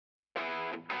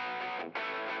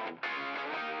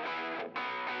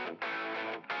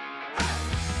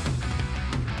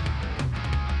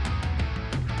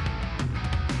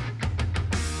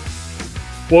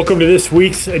Welcome to this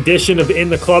week's edition of In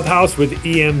the Clubhouse with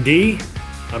EMD.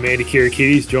 I'm Andy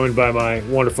Kirikides, joined by my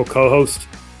wonderful co-host,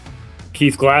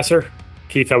 Keith Glasser.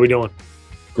 Keith, how we doing?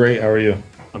 Great. How are you?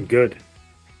 I'm good.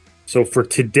 So for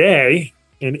today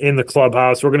in the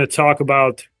Clubhouse, we're going to talk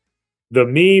about the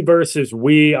me versus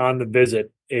we on the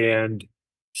visit, and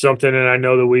something that I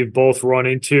know that we've both run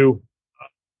into.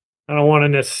 I don't want to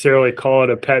necessarily call it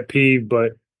a pet peeve,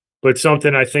 but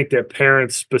something I think that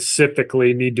parents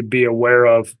specifically need to be aware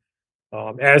of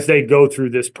as they go through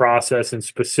this process, and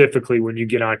specifically when you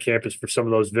get on campus for some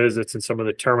of those visits and some of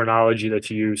the terminology that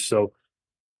you use. So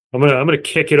I'm gonna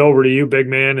kick it over to you, big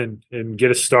man, and get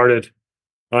us started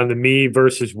on the me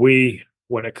versus we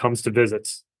when it comes to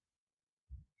visits.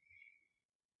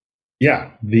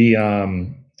 Yeah, the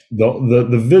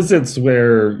visits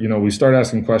where we start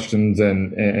asking questions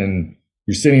and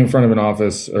you're sitting in front of an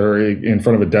office or in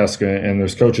front of a desk and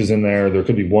there's coaches in there. There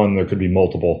could be one, there could be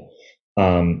multiple.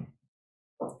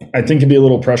 I think can be a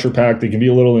little pressure packed. It can be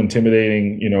a little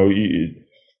intimidating.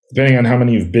 Depending on how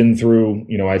many you've been through.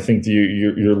 I think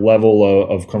your level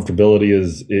of comfortability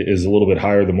is a little bit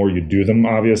higher the more you do them.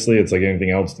 Obviously, it's like anything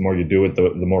else. The more you do it,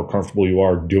 the more comfortable you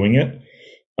are doing it.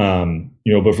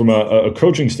 But from a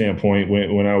coaching standpoint,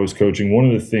 when I was coaching, one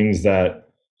of the things that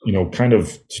kind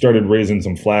of started raising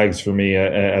some flags for me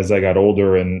as I got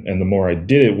older, and the more I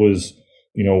did it was,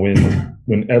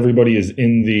 when everybody is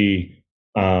in the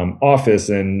office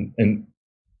and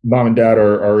mom and dad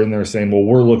are in there saying, well,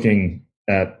 we're looking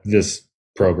at this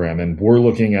program and we're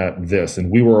looking at this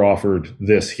and we were offered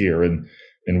this here and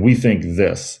we think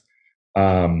this,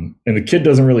 and the kid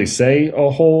doesn't really say a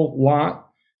whole lot.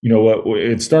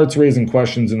 It starts raising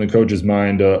questions in the coach's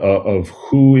mind of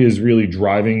who is really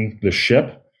driving the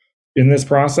ship in this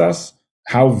process,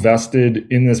 how vested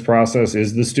in this process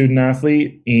is the student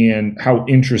athlete, and how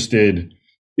interested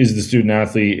is the student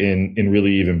athlete in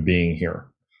really even being here.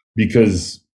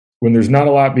 Because when there's not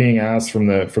a lot being asked from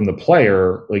the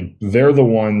player, like they're the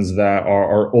ones that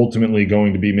are ultimately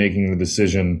going to be making the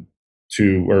decision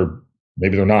to, or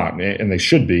maybe they're not, and they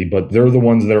should be, but they're the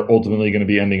ones that are ultimately going to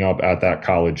be ending up at that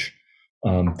college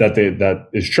that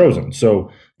is chosen.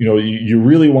 So you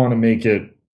really want to make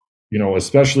it,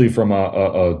 especially from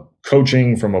a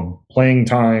coaching, from a playing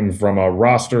time, from a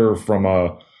roster, from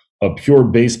a pure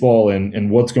baseball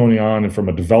and what's going on, and from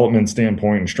a development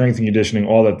standpoint and strength and conditioning,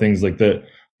 all that things like that.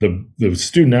 The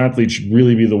student athlete should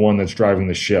really be the one that's driving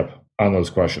the ship on those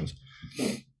questions.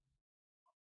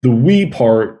 The we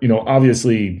part,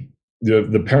 obviously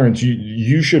the parents,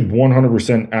 you should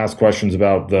 100% ask questions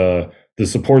about the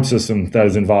support system that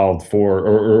is involved for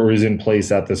or is in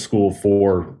place at the school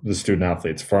for the student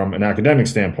athletes, from an academic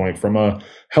standpoint, from a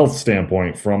health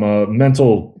standpoint, from a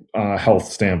mental health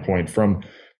standpoint, from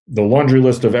the laundry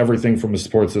list of everything from a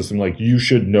support system. Like, you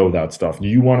should know that stuff.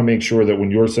 You want to make sure that when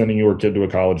you're sending your kid to a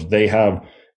college, they have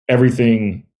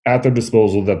everything at their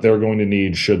disposal that they're going to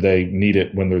need should they need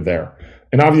it when they're there.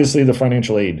 And obviously the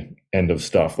financial aid end of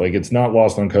stuff. Like, it's not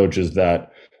lost on coaches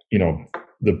that,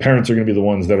 the parents are going to be the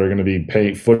ones that are going to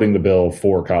be footing the bill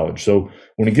for college. So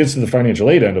when it gets to the financial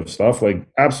aid end of stuff, like,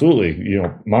 absolutely,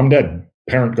 mom, dad,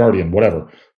 parent, guardian,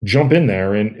 whatever, jump in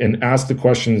there and ask the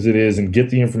questions it is and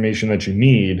get the information that you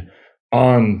need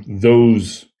on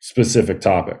those specific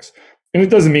topics. And it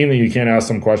doesn't mean that you can't ask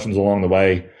some questions along the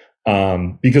way.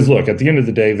 Because look, at the end of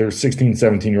the day, they're 16,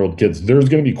 17-year-old kids. There's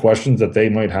going to be questions that they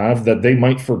might have that they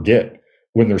might forget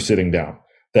when they're sitting down,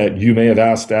 that you may have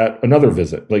asked at another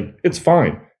visit. Like, it's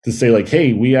fine to say, like,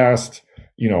 hey, we asked,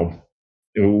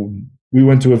 we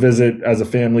went to a visit as a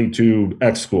family to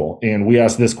X school and we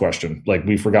asked this question, like,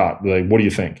 we forgot, like, what do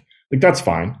you think? Like, that's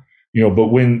fine. But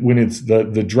when it's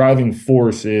the driving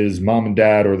force is mom and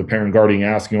dad or the parent guardian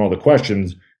asking all the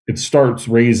questions, it starts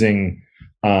raising,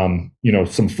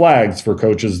 some flags for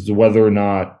coaches to whether or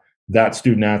not that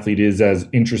student athlete is as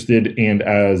interested and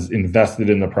as invested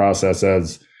in the process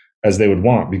as they would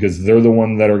want, because they're the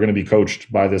one that are going to be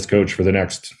coached by this coach for the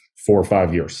next 4 or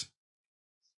 5 years.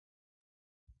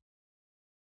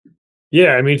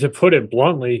 Yeah, I mean, to put it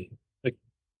bluntly, like,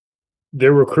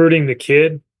 they're recruiting the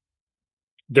kid.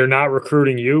 They're not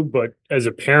recruiting you, but as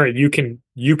a parent, you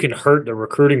can hurt the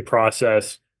recruiting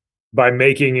process by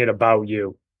making it about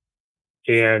you.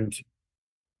 And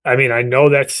I mean, I know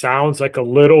that sounds like a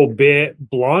little bit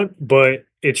blunt, but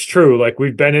it's true. Like,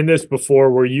 we've been in this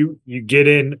before where you get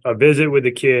in a visit with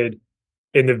a kid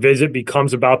and the visit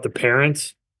becomes about the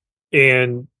parents,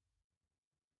 and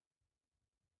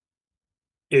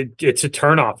it's a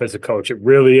turnoff as a coach. It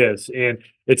really is. And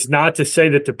it's not to say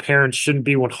that the parents shouldn't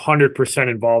be 100%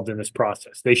 involved in this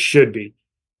process. They should be.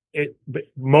 But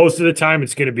most of the time,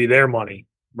 it's going to be their money,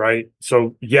 right?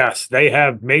 So yes, they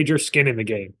have major skin in the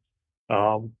game.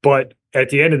 But at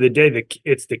the end of the day,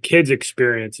 it's the kid's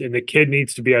experience, and the kid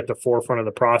needs to be at the forefront of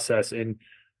the process. And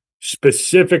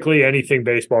specifically, anything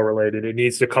baseball related, it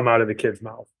needs to come out of the kid's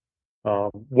mouth.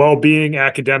 Well-being,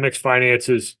 academics,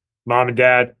 finances, mom and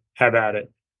dad have at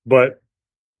it. But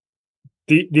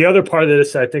the other part of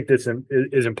this, I think that's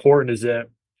is important, is that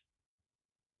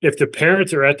if the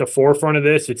parents are at the forefront of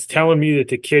this, it's telling me that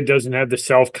the kid doesn't have the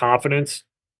self-confidence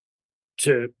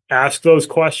to ask those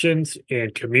questions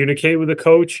and communicate with a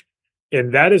coach.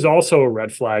 And that is also a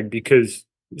red flag, because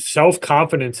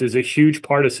self-confidence is a huge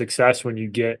part of success when you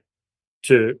get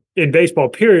to, in baseball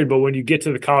period, but when you get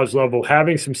to the college level,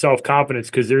 having some self-confidence,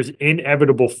 because there's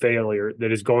inevitable failure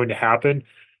that is going to happen.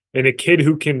 And a kid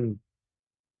who can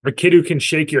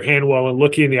shake your hand well and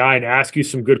look you in the eye and ask you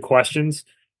some good questions,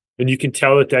 and you can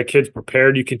tell that that kid's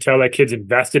prepared, you can tell that kid's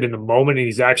invested in the moment and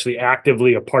he's actually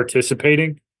actively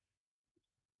participating.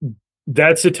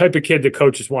 That's the type of kid that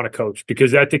coaches want to coach,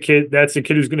 because that's the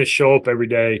kid who's going to show up every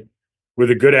day with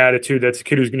a good attitude. That's the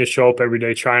kid who's going to show up every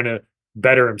day trying to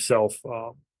better himself.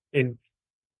 And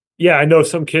yeah, I know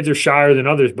some kids are shyer than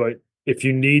others, but if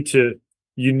you need to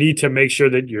make sure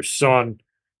that your son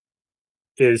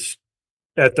is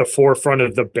at the forefront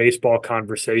of the baseball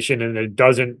conversation, and it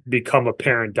doesn't become a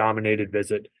parent dominated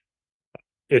visit.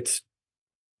 It's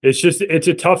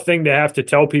a tough thing to have to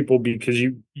tell people, because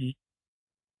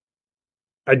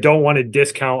I don't want to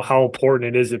discount how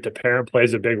important it is that the parent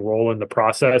plays a big role in the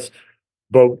process.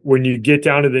 But when you get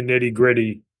down to the nitty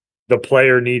gritty, the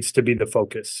player needs to be the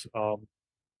focus.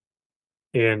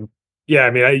 And yeah,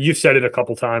 I mean, you've said it a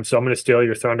couple times, so I'm going to steal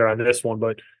your thunder on this one.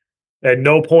 But at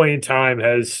no point in time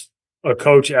has a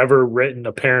coach ever written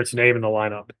a parent's name in the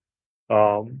lineup.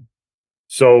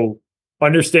 So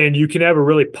understand, you can have a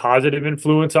really positive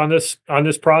influence on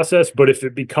this process, but if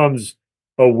it becomes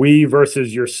a we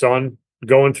versus your son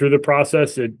going through the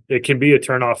process, it can be a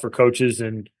turnoff for coaches,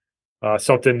 and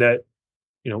something that,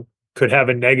 could have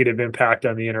a negative impact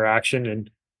on the interaction.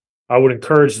 And I would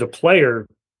encourage the player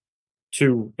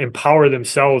to empower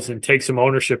themselves and take some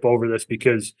ownership over this,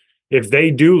 because if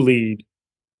they do lead,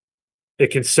 it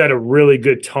can set a really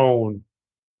good tone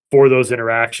for those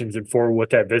interactions and for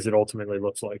what that visit ultimately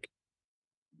looks like.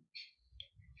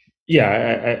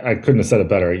 Yeah, I couldn't have said it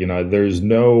better. There's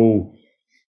no,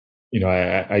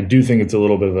 I do think it's a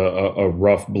little bit of a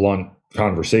rough, blunt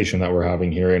conversation that we're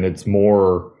having here, and it's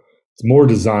more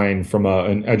designed from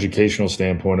an educational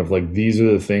standpoint of, like, these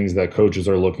are the things that coaches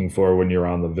are looking for when you're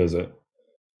on the visit,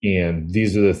 and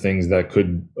these are the things that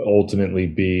could ultimately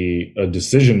be a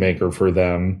decision maker for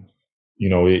them.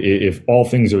 If all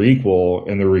things are equal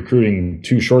and they're recruiting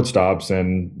two shortstops,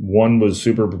 and one was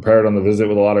super prepared on the visit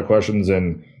with a lot of questions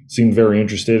and seemed very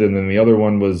interested, and then the other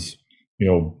one was,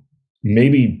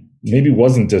 maybe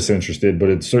wasn't disinterested, but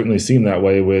it certainly seemed that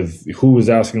way with who was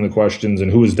asking the questions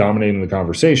and who was dominating the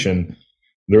conversation,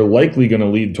 they're likely going to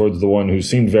lead towards the one who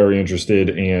seemed very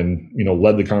interested and,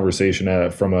 led the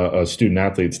conversation from a student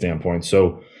athlete standpoint.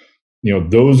 So,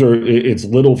 it's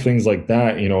little things like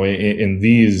that,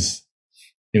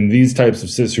 in these types of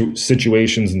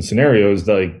situations and scenarios,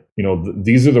 like,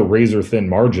 these are the razor thin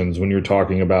margins when you're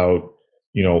talking about,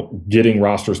 getting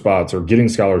roster spots or getting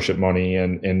scholarship money,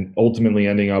 and ultimately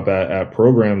ending up at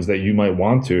programs that you might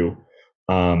want to,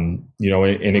 and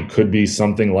it could be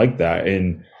something like that.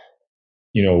 And,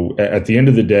 at the end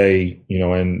of the day,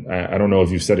 and I don't know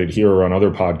if you've said it here or on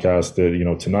other podcasts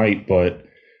that, tonight, but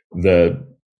the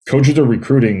coaches are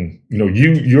recruiting,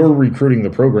 you're recruiting the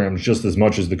programs just as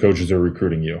much as the coaches are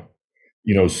recruiting you,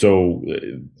 so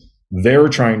they're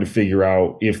trying to figure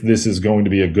out if this is going to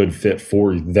be a good fit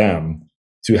for them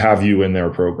to have you in their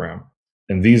program.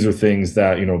 And these are things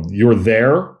that, you're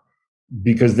there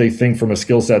because they think from a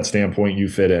skill set standpoint, you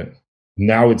fit in.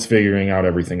 Now it's figuring out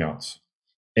everything else.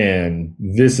 And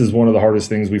this is one of the hardest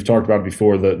things we've talked about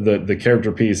before. The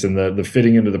character piece and the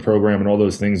fitting into the program and all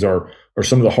those things are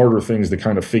some of the harder things to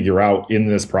kind of figure out in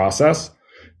this process.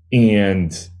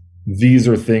 And these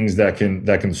are things that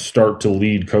can start to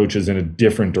lead coaches in a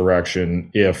different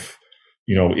direction if,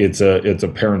 it's a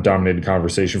parent dominated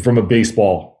conversation from a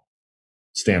baseball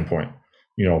standpoint.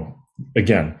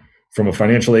 Again, from a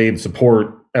financial aid,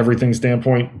 support, everything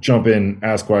standpoint, jump in,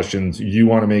 ask questions. You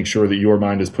want to make sure that your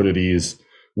mind is put at ease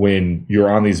when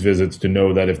you're on these visits, to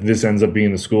know that if this ends up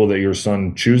being the school that your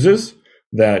son chooses,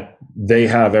 that they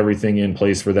have everything in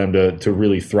place for them to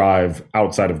really thrive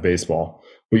outside of baseball.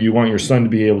 but you want your son to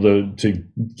be able to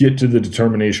get to the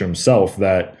determination himself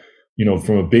that,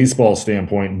 from a baseball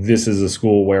standpoint, this is a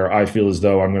school where I feel as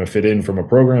though I'm going to fit in from a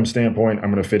program standpoint. I'm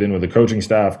going to fit in with the coaching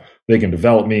staff. They can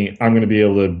develop me. I'm going to be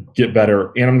able to get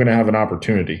better, and I'm going to have an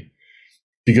opportunity,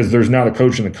 because there's not a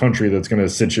coach in the country that's going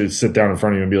to sit down in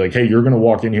front of you and be like, hey, you're going to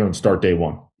walk in here and start day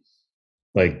one.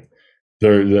 Like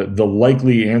the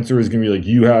likely answer is going to be like,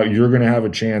 you're going to have a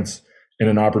chance and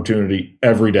an opportunity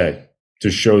every day to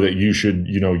show that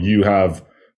you have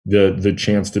the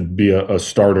chance to be a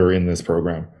starter in this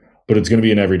program. But it's going to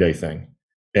be an everyday thing.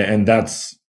 And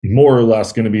that's more or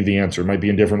less going to be the answer. It might be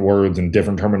in different words and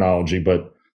different terminology,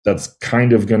 but that's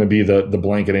kind of going to be the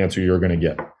blanket answer you're going to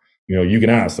get. You can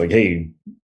ask like, hey,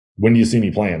 when do you see me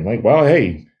playing? Like, well,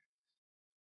 hey,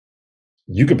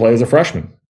 you could play as a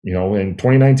freshman. In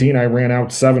 2019, I ran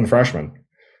out 7 freshmen.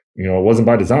 It wasn't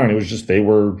by design. It was just they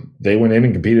went in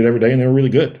and competed every day, and they were really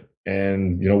good.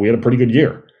 And, we had a pretty good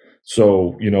year.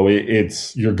 So,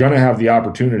 you're going to have the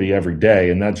opportunity every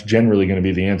day, and that's generally going to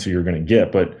be the answer you're going to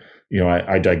get. But,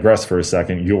 I digress for a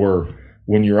second.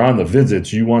 When you're on the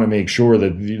visits, you want to make sure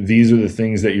that these are the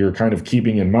things that you're kind of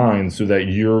keeping in mind, so that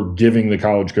you're giving the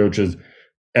college coaches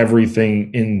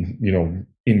everything in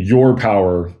your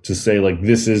power to say, like,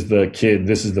 this is the kid,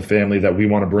 this is the family that we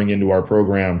want to bring into our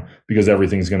program, because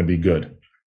everything's going to be good.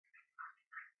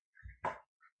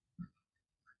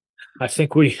 I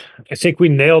think we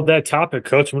nailed that topic,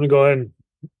 Coach. I'm going to go ahead and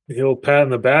give you a little pat on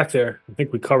the back there. I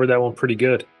think we covered that one pretty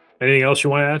good. Anything else you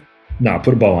want to add? No,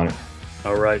 put a bow on it.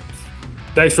 All right.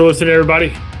 Thanks for listening,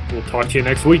 everybody. We'll talk to you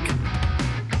next week.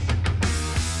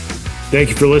 Thank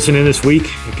you for listening this week.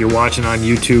 If you're watching on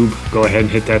YouTube, go ahead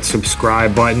and hit that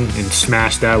subscribe button and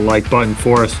smash that like button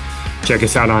for us. Check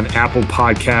us out on Apple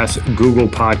Podcasts, Google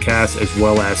Podcasts, as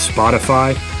well as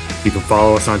Spotify. You can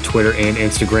follow us on Twitter and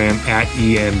Instagram at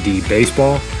EMD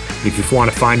Baseball. If you want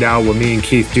to find out what me and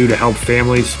Keith do to help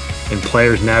families and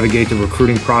players navigate the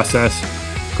recruiting process,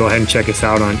 go ahead and check us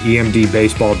out on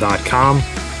emdbaseball.com.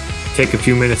 Take a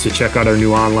few minutes to check out our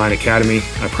new online academy.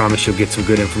 I promise you'll get some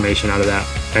good information out of that.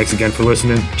 Thanks again for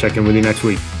listening. Check in with you next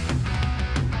week.